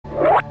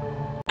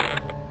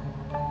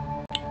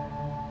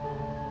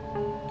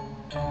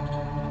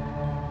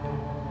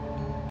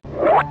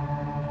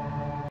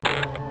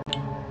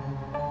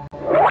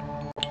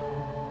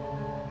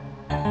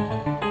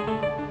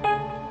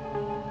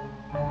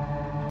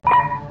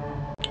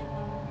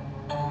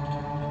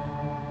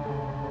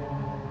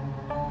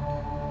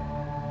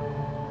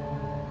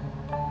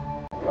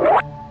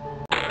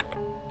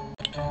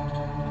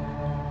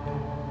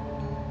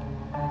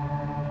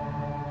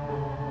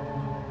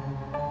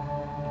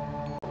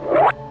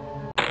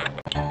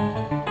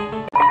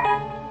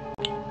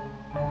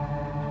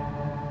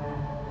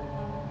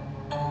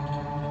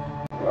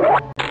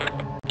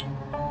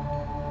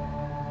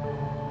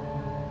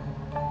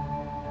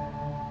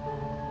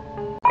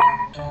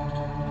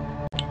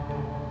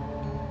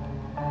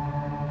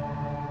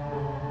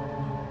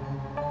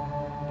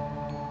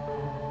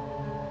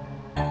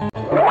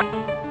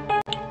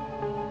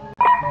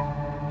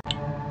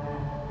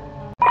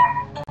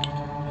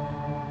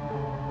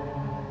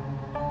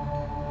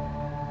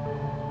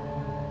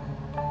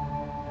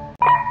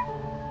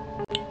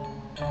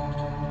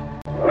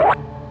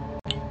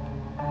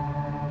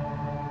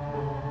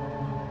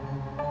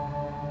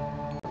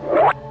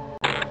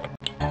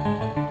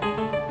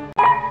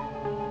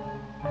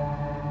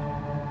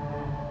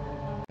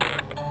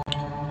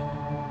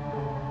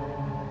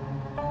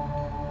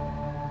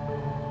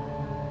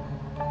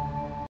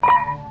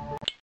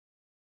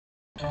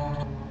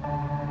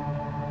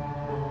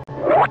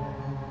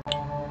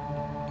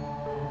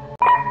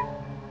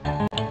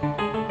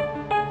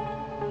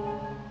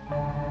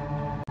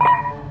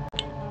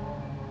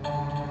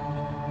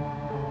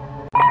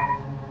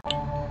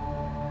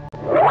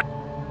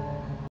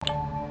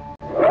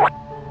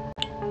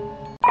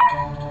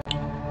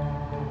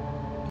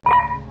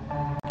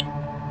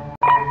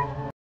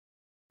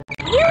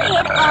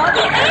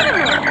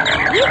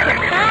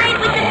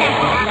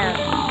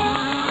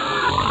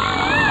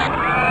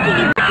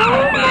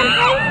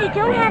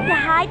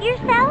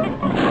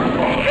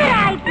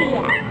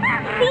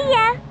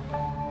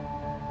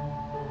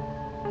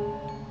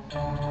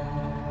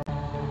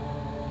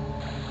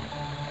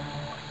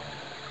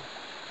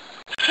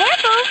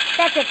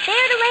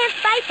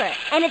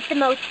And it's the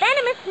most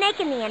venomous snake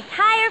in the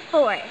entire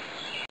forest.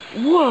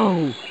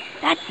 Whoa!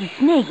 That's the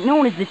snake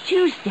known as the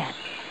two-step.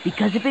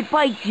 Because if it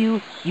bites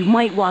you, you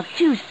might walk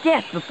 2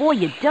 steps before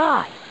you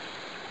die.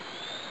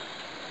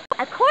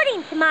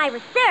 According to my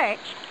research,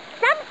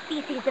 some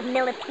species of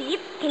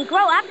millipedes can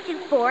grow up to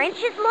 4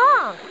 inches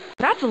long.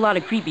 That's a lot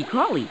of creepy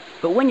crawly,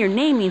 but when your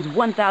name means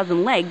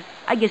 1,000 legs,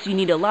 I guess you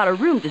need a lot of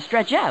room to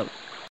stretch out.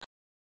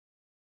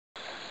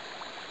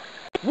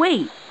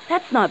 Wait,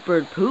 that's not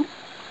bird poop.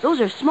 Those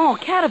are small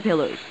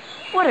caterpillars.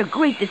 What a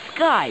great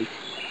disguise.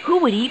 Who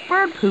would eat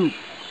bird poop?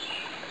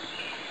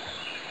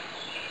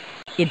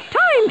 It's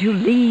time to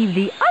leave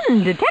the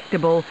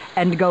undetectable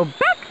and go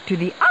back to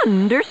the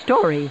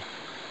understory.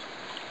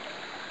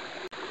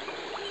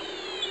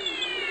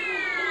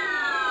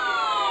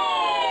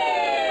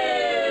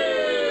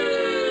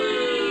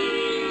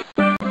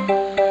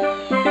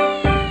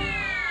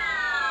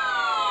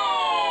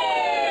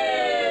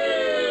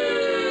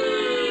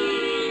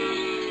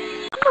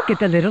 Look at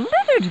the little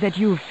lizards that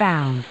you've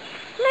found.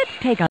 Let's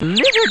take a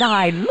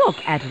lizard-eyed look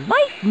at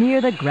life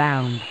near the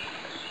ground.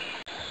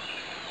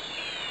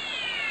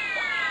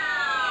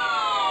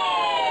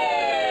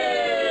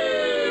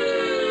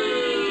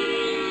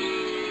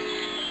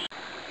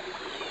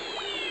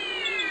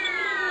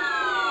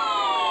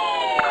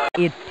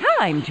 It's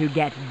time to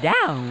get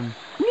down,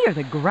 near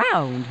the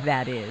ground,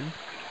 that is.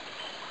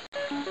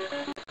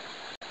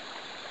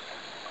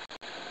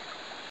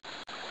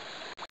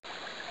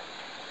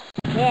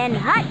 Then,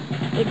 Hut,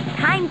 it's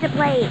time to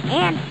play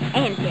Ant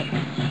Antics.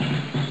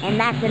 And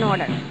that's in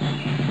order.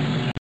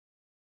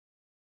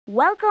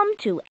 Welcome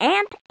to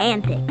Ant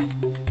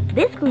Antics.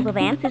 This group of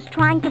ants is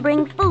trying to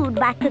bring food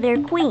back to their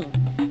queen,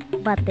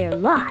 but they're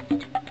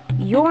lost.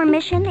 Your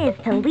mission is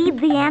to lead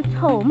the ants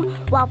home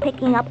while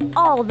picking up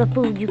all the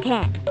food you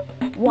can.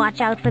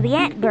 Watch out for the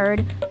ant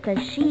bird, because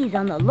she's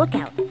on the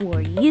lookout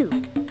for you.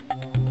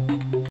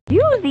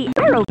 Use the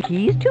arrow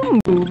keys to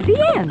move the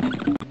ants.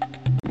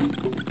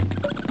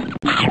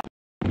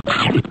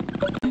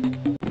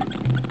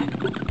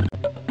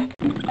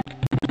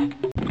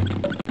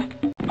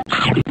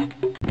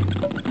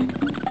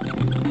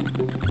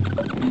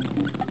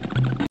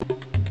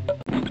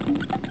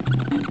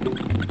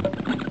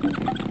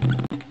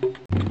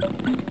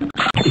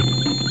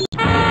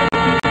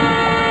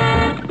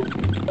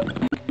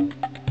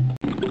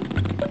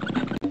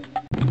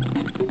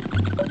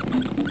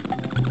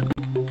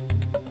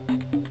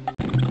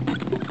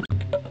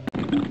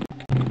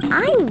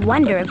 I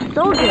wonder if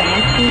soldier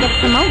ants can get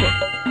promoted.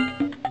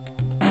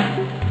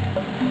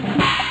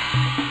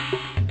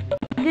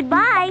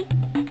 Goodbye.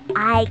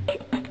 I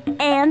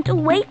can't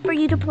wait for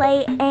you to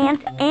play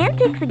Ant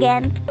Antics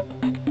again.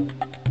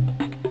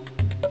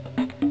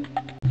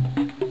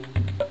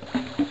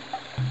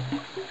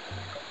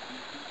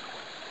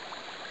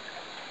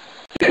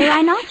 The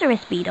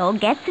rhinoceros beetle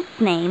gets its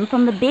name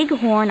from the big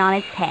horn on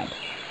its head.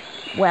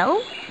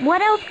 Well,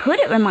 what else could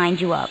it remind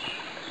you of?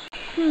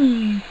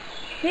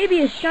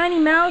 Maybe a shiny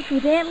mouse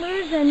with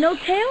antlers and no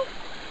tail?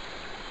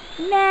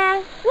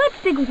 Nah, let's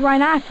stick with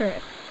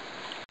rhinoceros.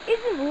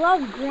 Isn't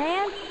love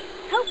grand?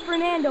 Help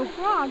Fernando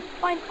Frog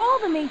find all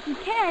the mates he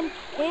can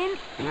in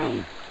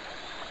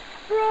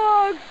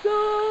Frog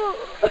Song.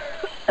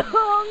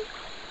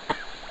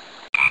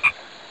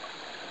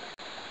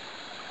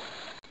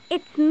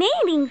 It's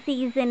mating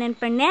season and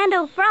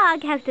Fernando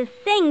Frog has to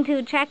sing to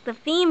attract the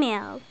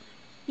females.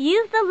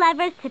 Use the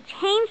levers to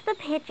change the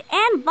pitch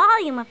and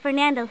volume of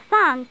Fernando's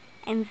song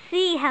and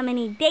see how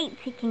many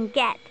dates he can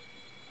get.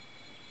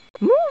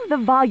 Move the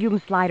volume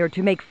slider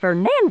to make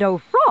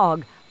Fernando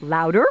Frog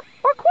louder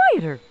or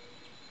quieter.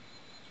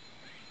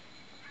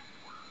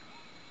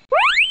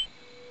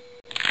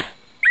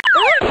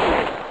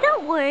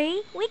 Don't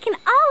worry, we can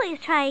always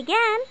try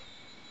again.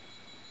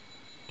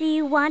 Do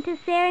you want to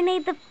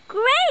serenade the...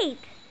 Great!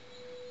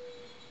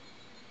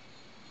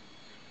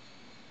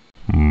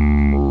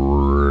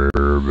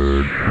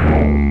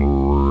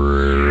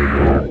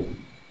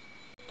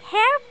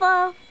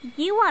 Careful!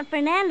 You want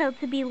Fernando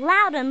to be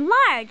loud and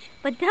large,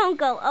 but don't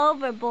go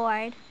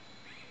overboard.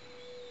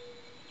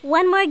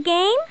 One more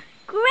game?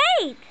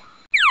 Great!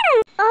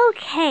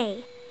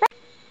 Okay.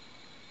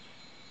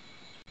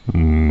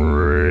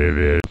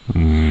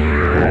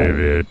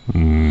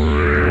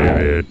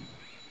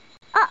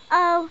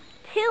 Uh-oh,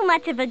 too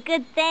much of a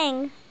good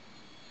thing.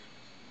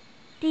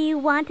 Do you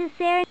want to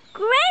serenade?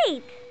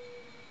 Great!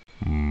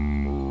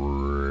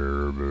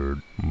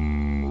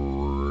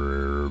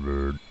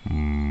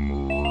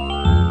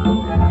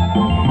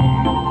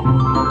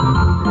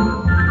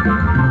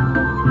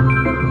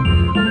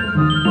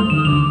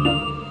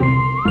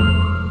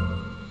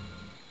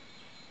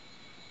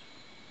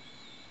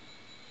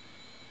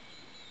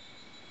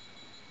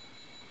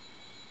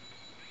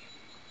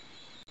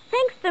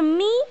 Thanks for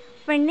me,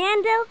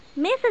 Fernando,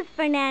 Mrs.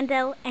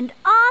 Fernando, and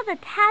all the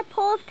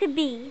tadpoles to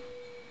be.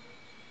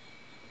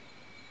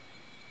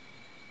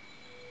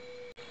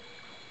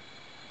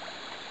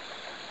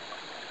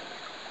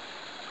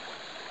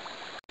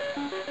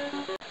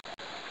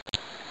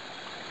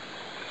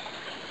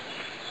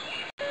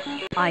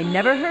 I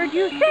never heard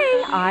you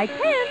say I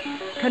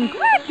can't.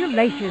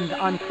 Congratulations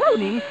on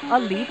cloning a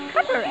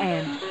leaf-cutter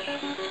ant.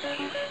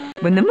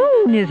 When the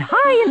moon is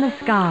high in the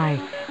sky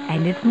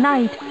and it's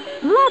night,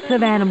 lots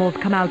of animals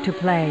come out to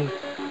play.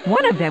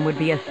 One of them would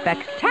be a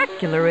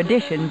spectacular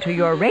addition to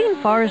your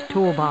rainforest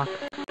toolbox.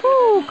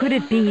 Who could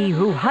it be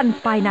who hunts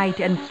by night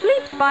and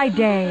sleeps by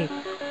day?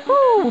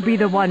 Who will be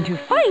the one to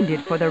find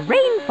it for the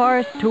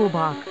rainforest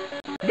toolbox?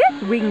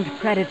 This winged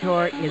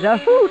predator is a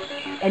hoot,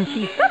 and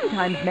she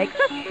sometimes makes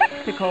a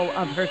spectacle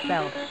of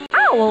herself.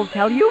 I'll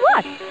tell you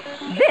what,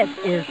 this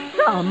is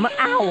some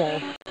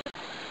owl.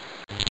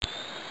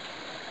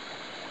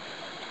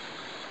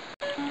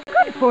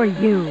 Good for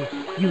you.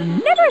 You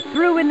never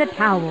threw in the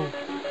towel.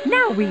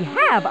 Now we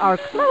have our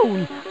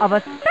clone of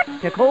a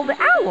spectacled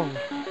owl.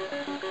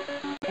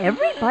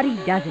 Everybody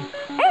does it,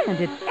 and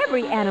it's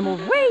every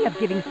animal's way of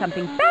giving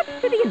something back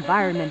to the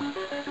environment.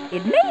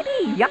 It may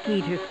be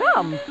yucky to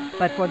some,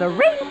 but for the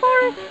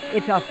rainforest,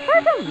 it's a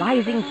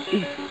fertilizing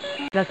feast.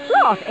 The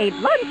sloth ate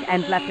lunch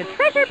and left a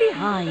treasure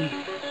behind.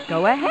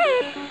 Go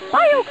ahead,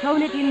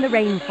 bioclone it in the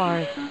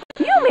rainforest.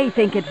 You may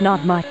think it's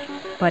not much,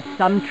 but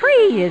some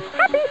tree is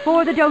happy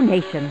for the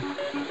donation.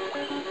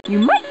 You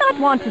might not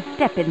want to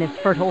step in this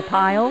fertile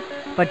pile,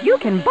 but you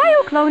can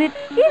bioclone it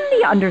in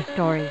the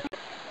understory.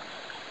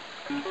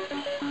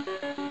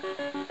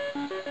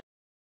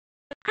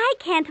 I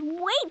can't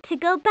wait to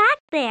go back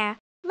there.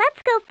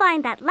 Let's go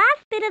find that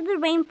last bit of the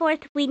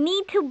rainforest we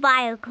need to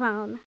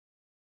bioclone.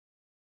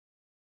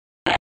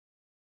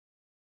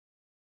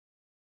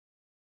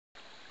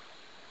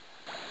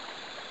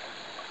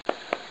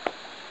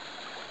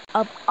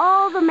 Of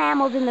all the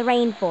mammals in the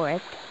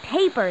rainforest,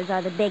 tapirs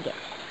are the biggest.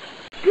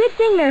 Good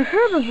thing they're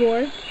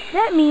herbivores.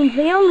 That means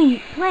they only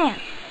eat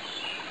plants.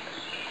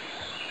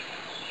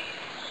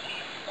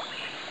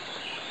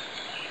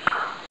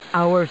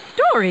 Our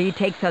story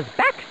takes us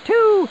back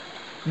to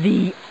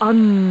the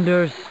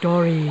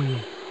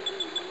understory.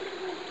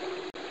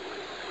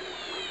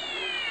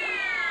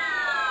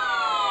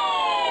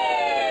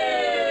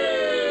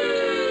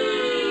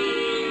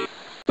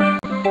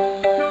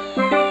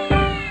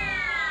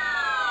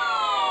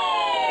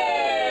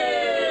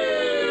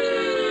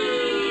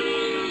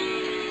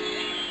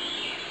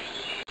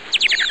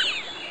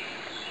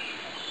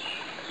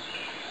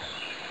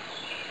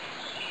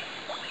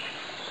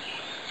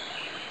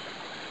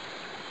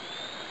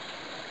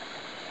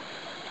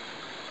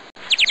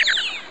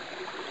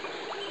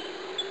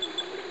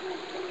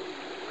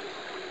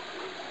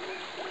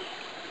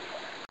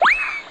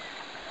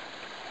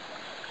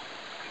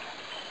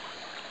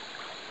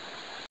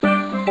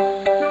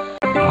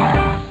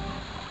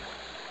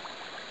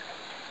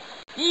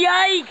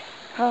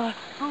 Yikes!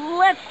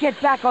 Let's get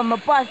back on the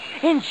bus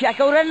and check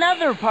out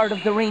another part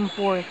of the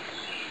rainforest.